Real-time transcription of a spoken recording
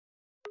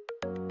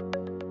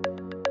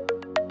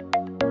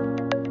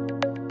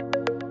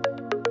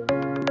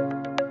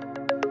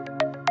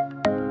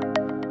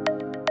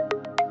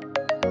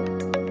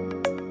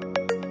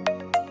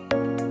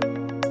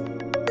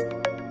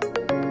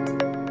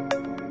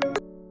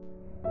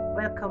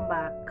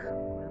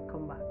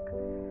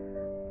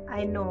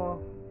I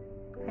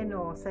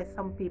know, so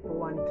some people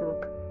want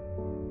to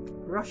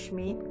rush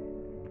me,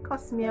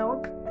 cuss me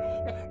out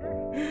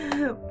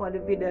for the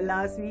video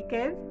last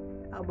weekend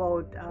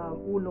about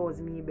who knows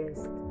me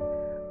best.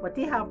 But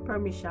you have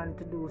permission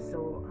to do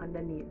so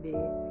underneath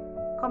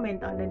the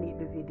comment underneath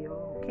the video,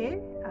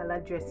 okay? I'll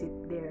address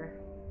it there,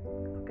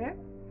 okay?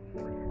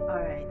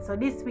 Alright, so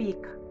this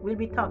week we'll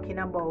be talking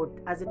about,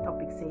 as the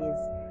topic says,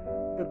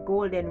 the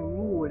golden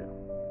rule.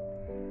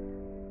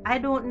 I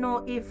don't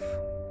know if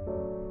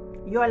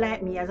you're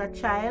like me. As a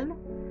child,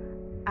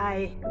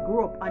 I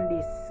grew up on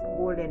this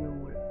golden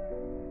rule: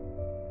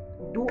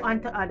 do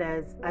unto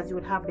others as you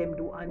would have them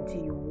do unto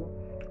you.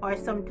 Or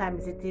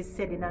sometimes it is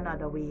said in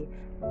another way: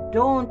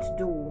 don't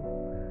do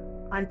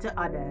unto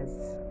others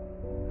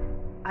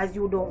as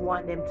you don't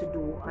want them to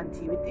do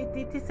unto you.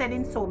 It is said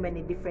in so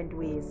many different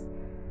ways.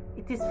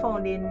 It is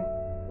found in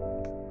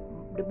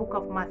the book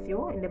of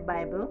Matthew in the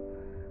Bible,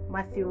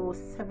 Matthew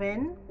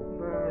 7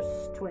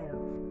 verse 12.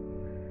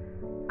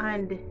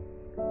 And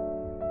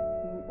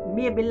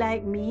maybe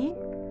like me,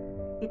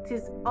 it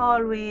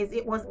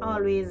was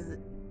always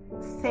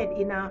said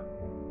in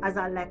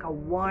like a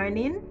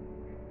warning,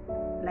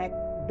 like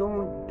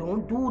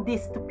don't do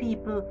this to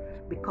people,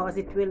 because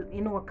it will,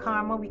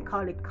 karma, we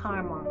call it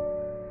karma.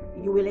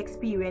 You will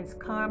experience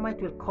karma,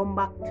 it will come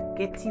back to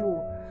get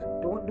you.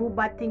 Don't do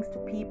bad things to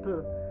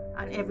people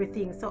and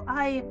everything. So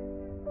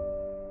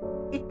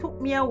it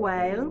took me a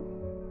while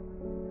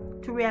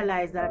to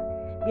realize that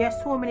there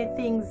are so many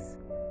things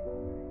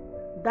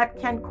that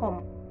can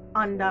come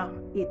under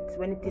it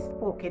when it is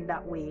spoken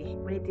that way,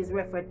 when it is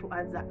referred to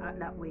as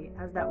that way.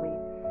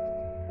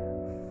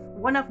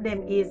 One of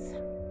them is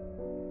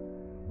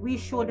we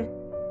should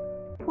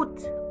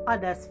put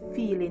others'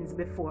 feelings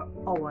before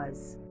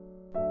ours.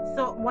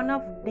 So one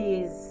of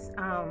these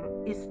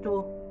is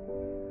to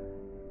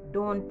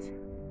don't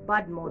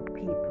badmouth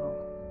people,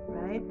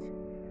 right?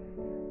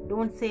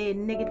 Don't say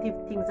negative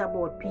things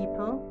about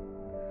people.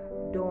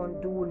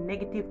 Don't do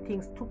negative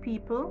things to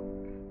people,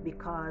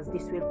 because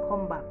this will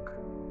come back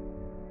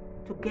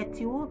to get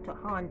you, to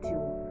haunt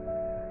you.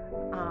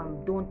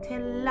 Don't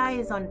tell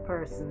lies on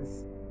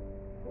persons.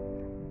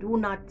 Do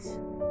not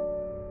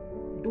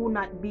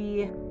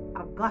be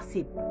a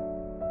gossip.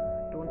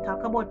 Don't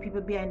talk about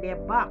people behind their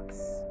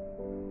backs.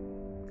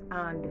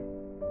 And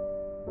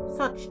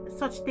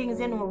such things,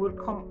 will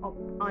come up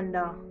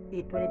under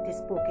it when it is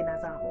spoken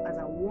as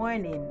a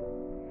warning.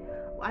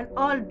 And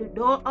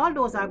all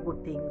those are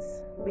good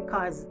things,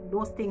 because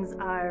those things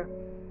are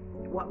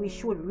what we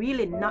should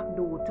really not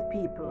do to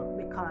people,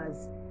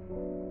 because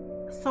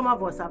some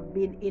of us have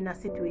been in a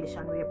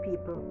situation where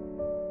people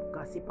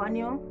gossip on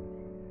you,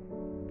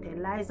 tell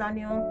lies on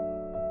you,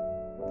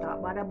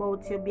 talk bad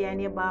about you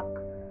behind your back,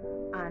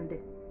 and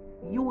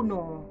you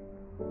know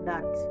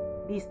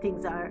that these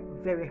things are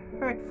very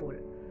hurtful.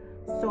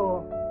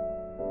 So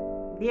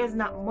there's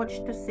not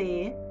much to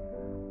say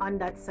on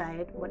that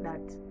side, but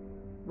that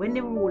when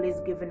the rule is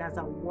given as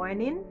a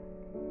warning,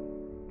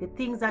 the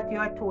things that you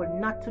are told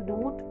not to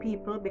do to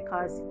people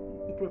because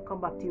it will come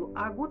back to you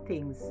are good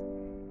things.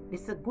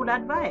 This is good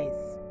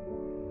advice.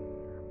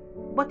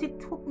 But it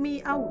took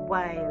me a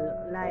while,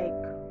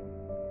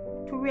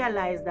 to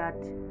realize that,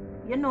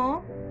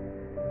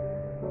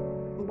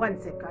 one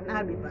second,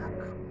 I'll be back.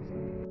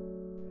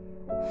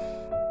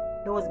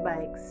 Those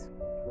bikes,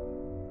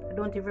 I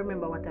don't even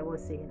remember what I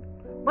was saying,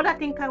 but I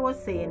think I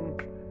was saying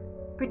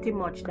pretty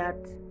much that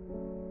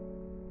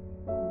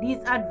these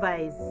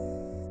advice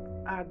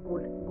are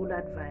good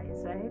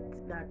advice,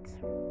 right? That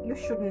you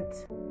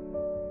shouldn't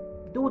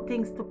do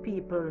things to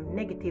people,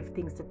 negative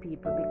things to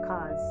people,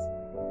 because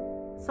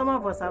some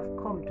of us have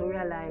come to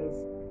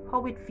realize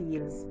how it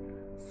feels.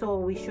 So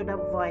we should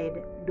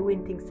avoid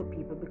doing things to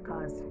people,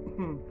 because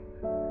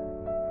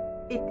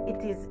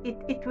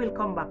it will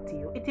come back to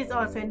you. It is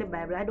also in the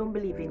Bible. I don't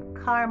believe in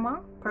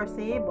karma per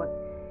se, but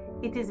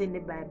it is in the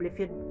Bible. If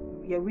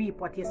you reap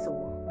what you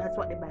sow, that's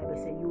what the Bible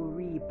says. You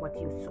reap what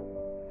you sow.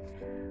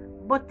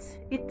 But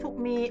it took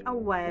me a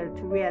while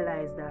to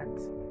realize that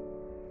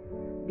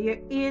there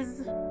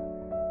is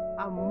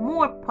a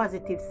more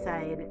positive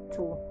side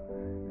to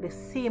the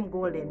same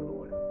golden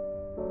rule,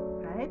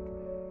 right?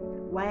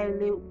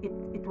 While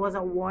it was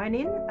a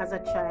warning as a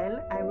child,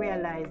 I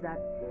realized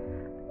that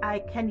I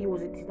can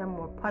use it in a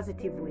more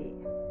positive way,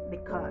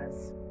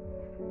 because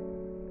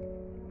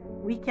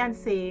we can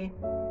say,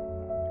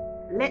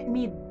 let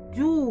me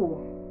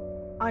do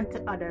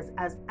unto others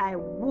as I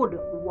would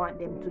want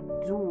them to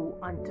do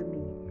unto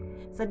me.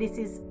 So this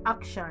is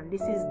action.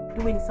 This is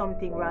doing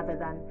something rather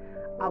than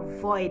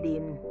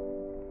avoiding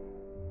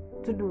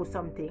to do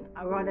something,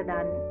 rather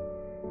than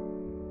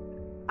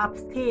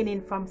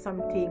abstaining from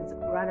some things,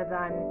 rather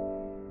than,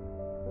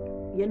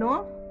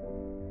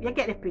 you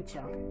get the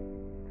picture.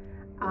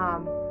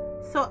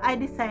 So I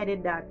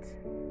decided that,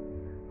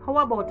 how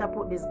about I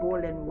put this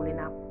golden rule in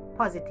a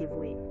positive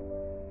way?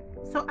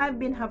 So I've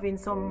been having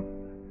some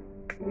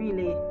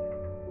really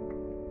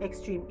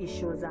extreme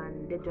issues,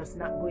 and they're just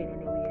not going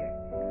anywhere.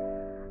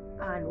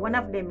 And one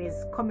of them is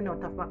coming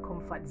out of my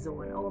comfort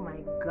zone. Oh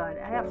my God,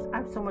 I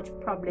have so much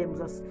problems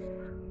just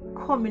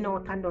coming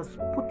out and just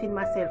putting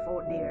myself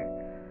out there.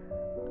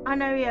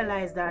 And I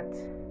realized that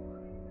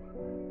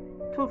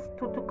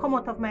to come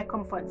out of my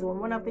comfort zone,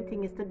 one of the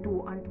things is to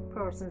do unto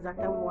persons that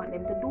I want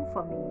them to do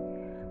for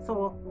me.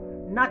 So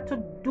not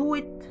to do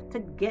it to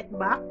get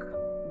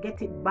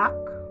it back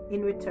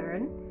in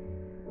return,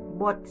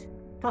 but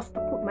just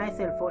to put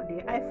myself out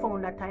there. I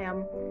found that I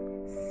am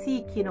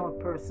seeking out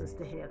persons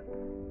to help,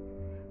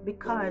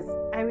 because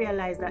I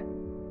realized that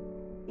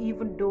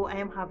even though I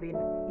am having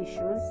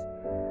issues,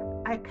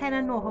 I kind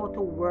of know how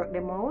to work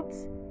them out.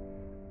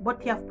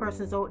 But you have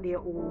persons out there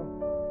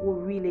who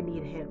really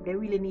need help. They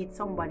really need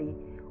somebody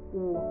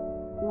who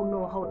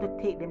know how to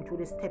take them through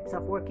the steps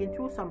of working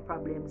through some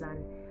problems,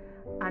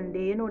 and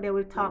they, they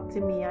will talk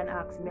to me and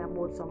ask me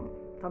about some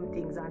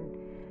things. And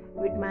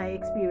with my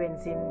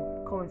experience in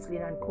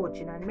counseling and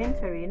coaching and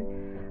mentoring,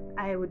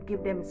 I would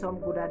give them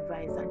some good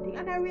advice and things.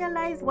 And I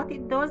realized what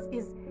it does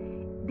is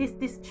this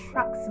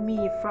distracts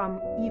me from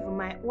even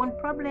my own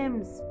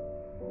problems.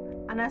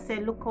 And I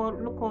said, look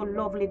how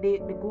lovely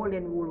the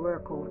golden rule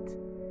work out.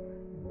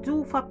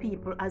 Do for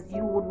people as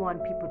you would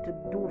want people to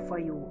do for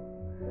you.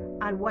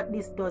 And what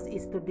this does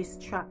is to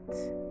distract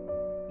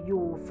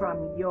you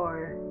from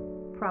your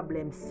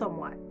problems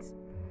somewhat.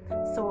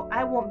 So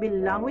I won't be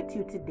long with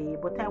you today,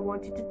 but I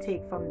want you to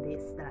take from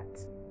this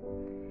that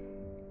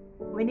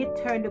when you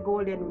turn the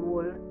golden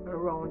rule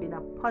around in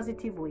a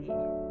positive way,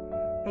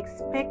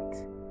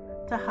 expect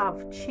to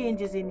have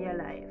changes in your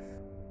life.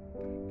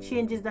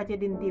 Changes that you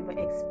didn't even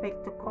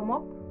expect to come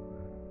up,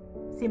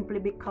 simply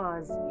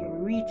because you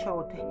reach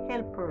out to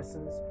help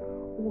persons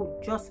who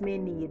just may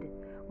need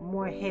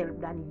more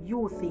help than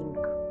you think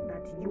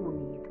that you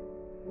need.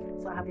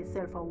 So have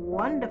yourself a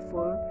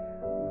wonderful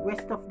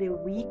rest of the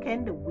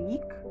weekend, the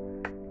week,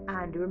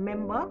 and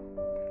remember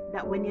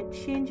that when you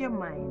change your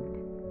mind,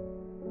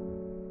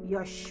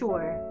 you're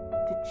sure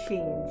to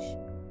change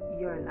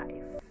your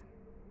life.